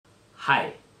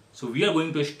Hi so we are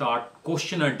going to start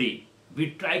question a day. We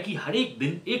try कि हर एक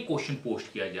दिन एक क्वेश्चन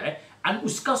पोस्ट किया जाए एंड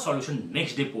उसका सॉल्यूशन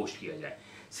नेक्स्ट डे पोस्ट किया जाए।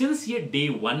 सिंस ये डे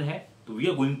 1 है तो we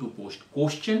are going to post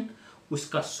question,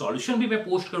 उसका सॉल्यूशन भी मैं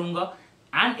पोस्ट करूंगा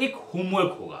एंड एक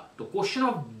होमवर्क होगा। तो क्वेश्चन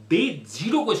ऑफ डे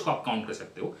 0 को इसको आप काउंट कर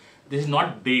सकते हो। This is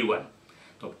not day 1।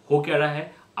 तो हो क्या रहा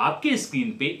है, आपके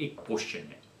स्क्रीन पे एक क्वेश्चन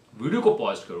है, वीडियो को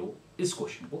पॉज करो, इस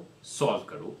क्वेश्चन को सॉल्व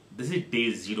करो। This is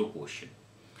day 0 question.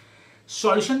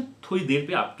 Solution थोड़ी देर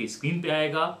पे आपके स्क्रीन पे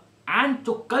आएगा एंड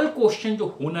तो कल क्वेश्चन जो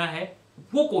होना है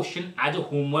वो क्वेश्चन एज अ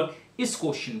होमवर्क इस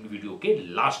क्वेश्चन वीडियो के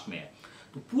लास्ट में है।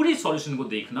 तो पूरे सॉल्यूशन को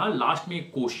देखना, लास्ट में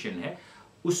एक क्वेश्चन है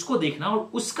उसको देखना और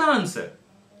उसका आंसर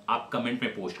आप कमेंट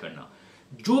में पोस्ट करना।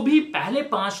 जो भी पहले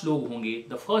 5 लोग होंगे,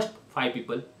 the first 5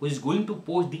 people who is going to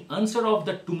post the answer of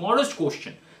the tomorrow's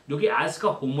question, जो कि आज का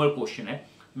होमवर्क क्वेश्चन है,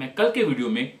 मैं कल के वीडियो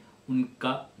में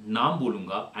उनका नाम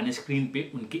बोलूंगा एंड स्क्रीन पे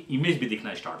उनके इमेज भी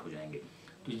दिखना स्टार्ट हो जाएंगे।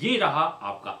 तो ये रहा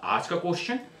आपका आज का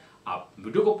क्वेश्चन। आप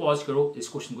वीडियो को पॉज करो, इस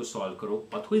क्वेश्चन को सॉल्व करो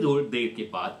और थोड़ी देर के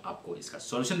बाद आपको इसका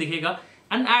सॉल्यूशन दिखेगा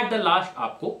एंड एट द लास्ट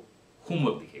आपको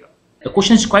होमवर्क दिखेगा। The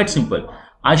question is quite simple.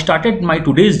 I started my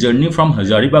today's journey from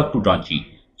Hazaribagh to Ranchi.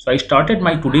 So I started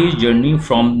my today's journey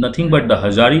from nothing but the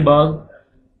Hazaribagh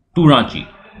to Ranchi.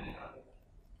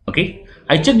 Okay.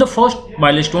 I checked the first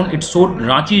milestone. It showed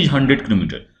Ranchi is 100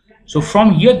 km. So from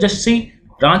here, just say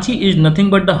Ranchi is nothing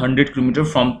but the 100 km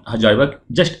from Hazaribagh.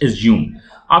 Just assume.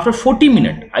 After 40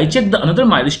 minutes, I checked the another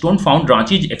milestone, found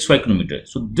Ranchi is XY km.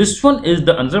 So this one is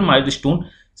the another milestone.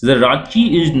 So the Ranchi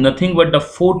is nothing but the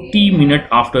 40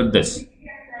 minutes after this.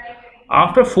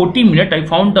 After 40 minutes, I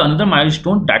found the another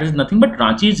milestone that is nothing but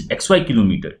Ranchi is XY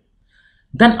km.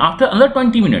 Then after another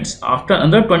 20 minutes,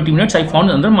 I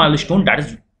found another milestone that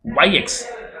is YX,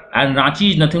 and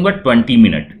Ranchi is nothing but 20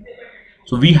 minutes.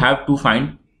 So we have to find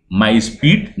my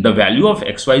speed. The value of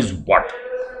XY is what?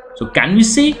 So can we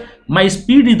say my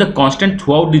speed is the constant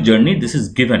throughout the journey? This is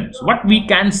given. So what we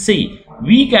can say?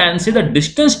 We can say the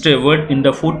distance traveled in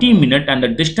the 40 minutes and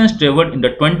the distance traveled in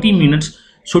the 20 minutes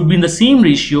should be in the same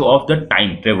ratio of the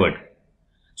time traveled.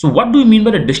 So what do we mean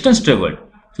by the distance traveled?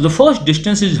 So the first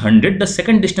distance is 100, the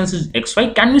second distance is XY.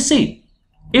 Can we say,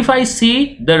 if I say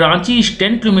the Ranchi is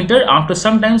 10 km, after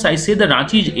sometimes I say the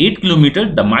Ranchi is 8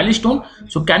 km, the milestone.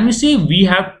 So can we say we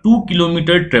have 2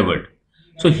 km traveled?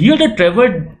 So here the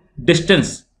traveled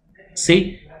distance, say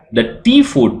the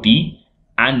T40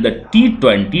 and the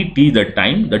T20, T the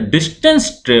time, the distance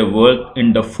traveled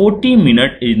in the 40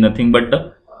 minutes is nothing but the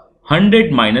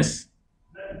 100 minus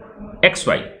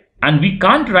XY. And we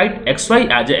can't write XY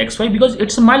as a XY because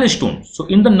it's a milestone. So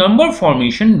in the number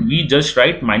formation, we just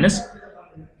write minus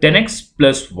 10x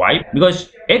plus y because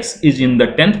x is in the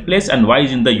 10th place and y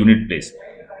is in the unit place.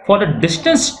 For the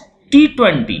distance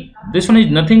T20, this one is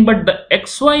nothing but the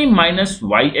xy minus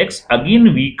yx.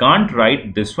 Again, we can't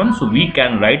write this one, so we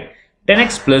can write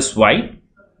 10x plus y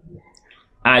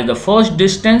as the first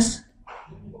distance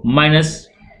minus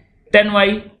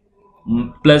 10y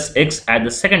plus x as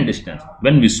the second distance.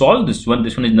 When we solve this one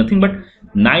is nothing but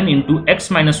 9 into x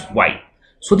minus y.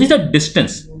 So these are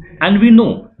distance, and we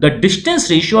know the distance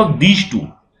ratio of these two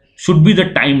should be the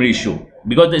time ratio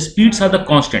because the speeds are the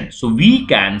constant. So we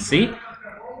can say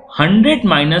 100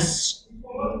 minus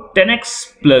 10x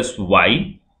plus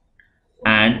y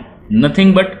and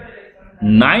nothing but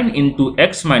 9 into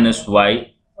x minus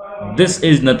y. This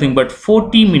is nothing but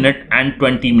 40 minutes and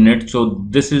 20 minutes. So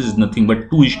this is nothing but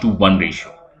 2:1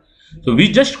 ratio. So we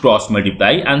just cross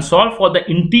multiply and solve for the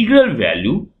integral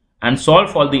value, and solve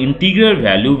for the integral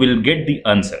value will get the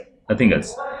answer, nothing else.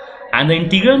 And the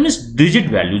integral means digit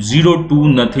value 0 to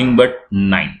nothing but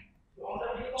 9.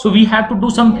 So we have to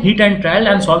do some hit and trial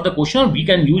and solve the question, or we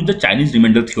can use the Chinese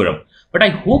remainder theorem. But I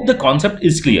hope the concept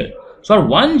is clear. So our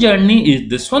one journey is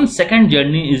this one, second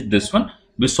journey is this one.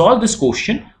 We solve this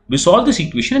question, we solve this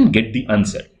equation and get the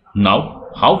answer. Now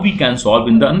how we can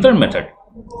solve in the other method?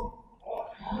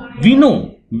 We know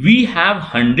we have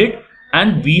 100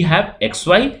 and we have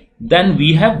xy, then we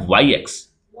have yx,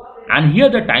 and here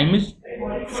the time is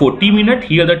 40 minutes,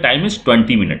 here the time is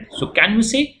 20 minutes. So can we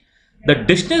say the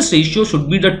distance ratio should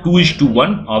be the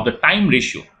 2:1 of the time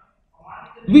ratio?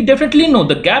 We definitely know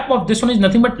the gap of this one is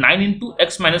nothing but 9 into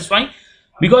x minus y,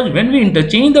 because when we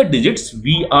interchange the digits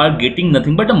we are getting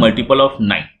nothing but a multiple of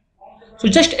 9.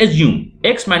 So just assume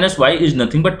x minus y is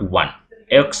nothing but 1,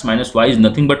 x minus y is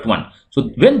nothing but 1. So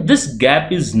when this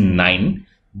gap is 9,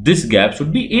 this gap should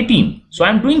be 18. So I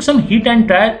am doing some hit and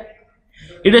try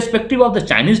irrespective of the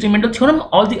Chinese remainder theorem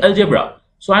or the algebra.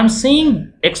 So I am saying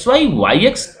xy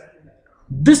yx,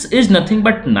 this is nothing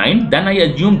but 9, then I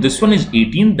assume this one is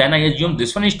 18, then I assume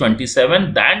this one is 27,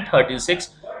 then 36,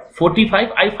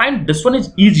 45. I find this one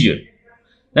is easier.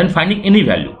 then finding any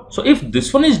value. So if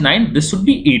this one is 9, this should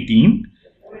be 18.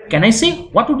 Can I say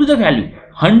what would be the value?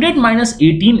 100 minus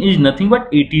 18 is nothing but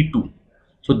 82.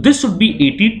 So this should be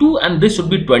 82 and this should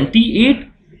be 28,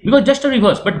 because just a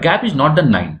reverse, but gap is not the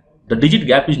 9. The digit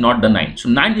gap is not the 9. So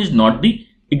 9 is not the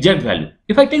exact value.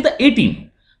 If I take the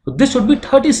 18, so this should be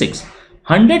 36.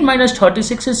 100 minus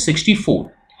 36 is 64.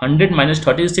 100 minus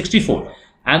 30 is 64.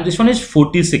 And this one is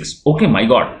 46. Okay, my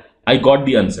God, I got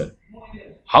the answer.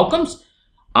 How comes?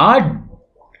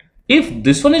 If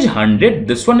this one is 100,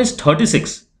 this one is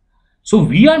 36. So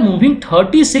we are moving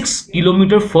 36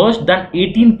 kilometers first, then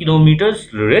 18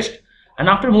 kilometers rest, and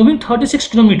after moving 36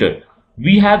 kilometers,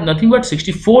 we have nothing but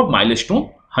 64 milestone.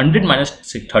 100 minus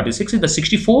 36 is the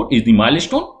 64 is the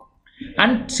milestone,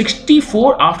 and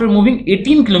 64 after moving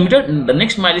 18 kilometers, the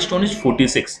next milestone is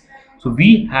 46. So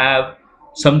we have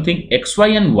something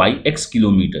XY and YX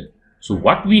kilometer. So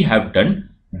what we have done,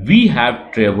 we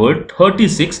have traveled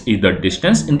 36 is the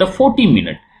distance in the 40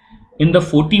 minute. In the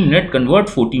 40 minute, convert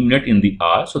 40 minute in the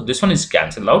hour. So this one is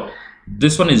cancelled out.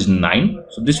 This one is 9.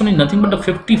 So this one is nothing but the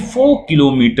 54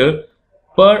 kilometer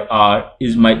per hour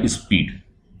is my speed.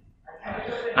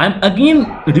 I am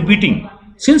again repeating,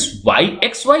 since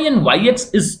YXY and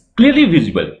YX is clearly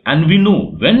visible, and we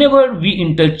know whenever we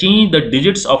interchange the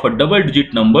digits of a double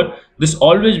digit number, this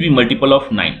always be multiple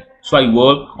of 9. So I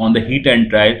work on the hit and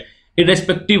trial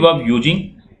irrespective of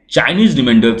using Chinese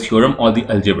remainder theorem or the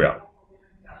algebra.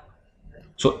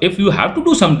 So if you have to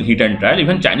do some hit and trial,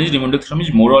 even Chinese remainder theorem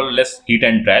is more or less hit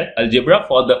and trial. Algebra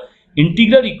for the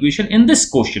integral equation in this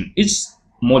question is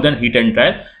more than hit and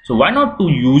trial. So why not to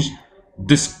use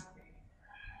this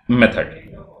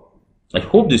method? I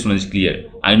hope this one is clear.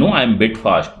 I know I am a bit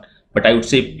fast, but I would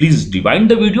say please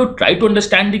rewind the video, try to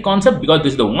understand the concept, because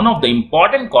this is the one of the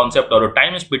important concept or a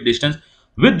time speed distance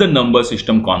with the number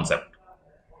system concept.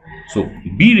 So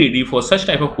be ready for such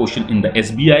type of question in the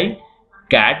SBI,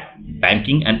 CAT,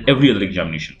 banking and every other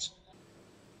examinations.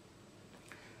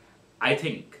 I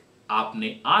think आपने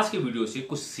आज के video से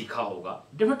कुछ सीखा होगा.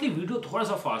 Definitely video थोड़ा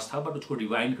सा fast था, बट उसको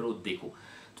रिवाइंड करो, देखो.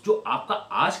 तो जो आपका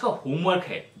आज का होमवर्क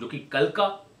है, जो कि कल का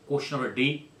क्वेश्चन ऑफ द डे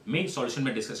में सॉल्यूशन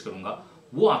में डिस्कस करूंगा,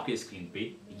 वो आपके स्क्रीन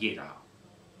पे ये रहा.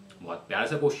 बहुत प्यारा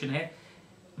सा क्वेश्चन है.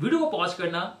 वीडियो को पॉज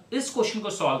करना, इस क्वेश्चन को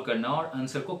सॉल्व करना और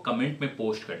आंसर को कमेंट में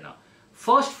पोस्ट करना.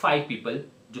 फर्स्ट 5 पीपल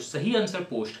जो सही आंसर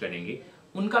पोस्ट करेंगे,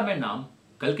 उनका मैं नाम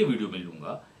कल के वीडियो में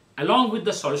लूंगा, along with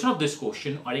the solution of this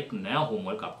question, और एक नया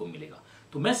होमवर्क आपको मिलेगा.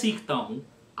 तो मैं सीखता हूं,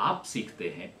 आप सीखते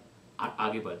हैं और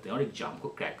आगे बढ़ते हैं और एग्जाम को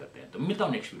क्रैक करते हैं. तो मिलता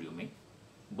हूं नेक्स्ट वीडियो में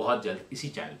बहुत जल्द इसी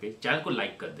चैनल पे. चैनल को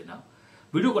लाइक कर देना,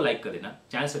 वीडियो को लाइक कर देना,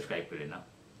 चैनल सब्सक्राइब कर देना,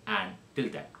 and till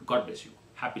that God bless you,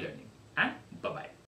 happy learning and bye bye.